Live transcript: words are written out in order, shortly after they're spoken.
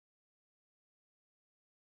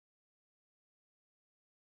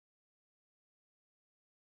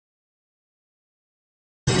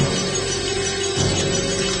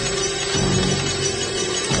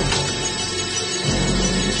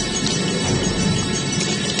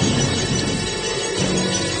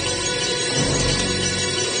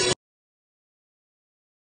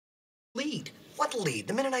lead.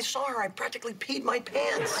 The minute I saw her, I practically peed my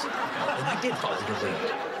pants. And I did follow your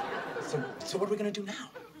lead. So what are we gonna do now?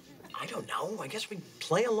 I don't know. I guess we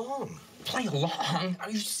play along. Play along? Are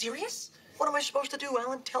you serious? What am I supposed to do,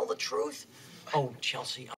 Alan? Tell the truth? Oh,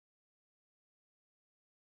 Chelsea.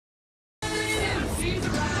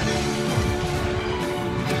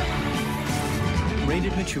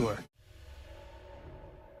 Rated mature.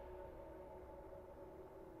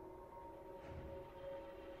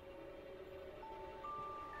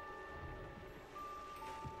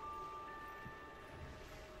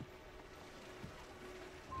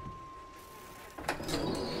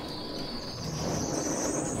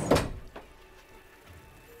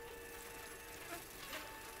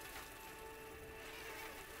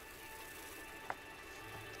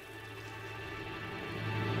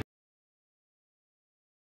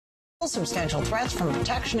 Substantial threats from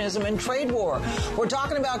protectionism and trade war. We're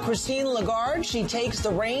talking about Christine Lagarde. She takes the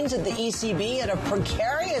reins at the ECB at a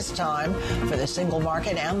precarious time for the single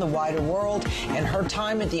market and the wider world. In her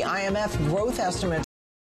time at the IMF, growth estimates.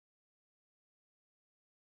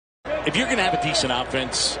 If you're going to have a decent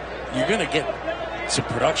offense, you're going to get some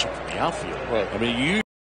production from the outfield. Right. I mean, you.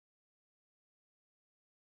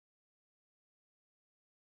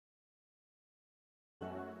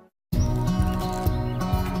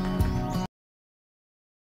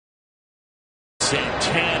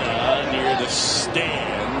 Santana near the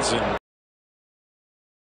stands and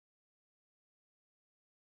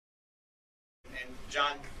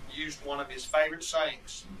John used one of his favorite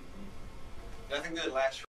sayings. Nothing good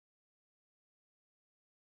lasts.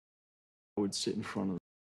 I would sit in front of.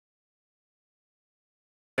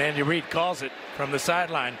 Andy Reid calls it from the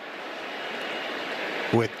sideline.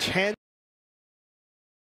 With 10.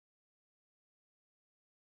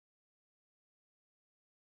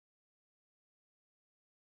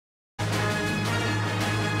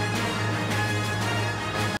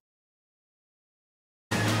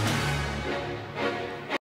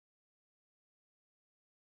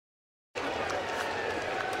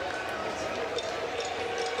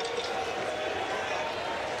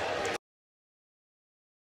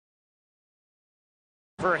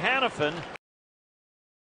 For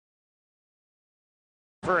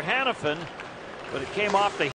Hannafin, but it came off the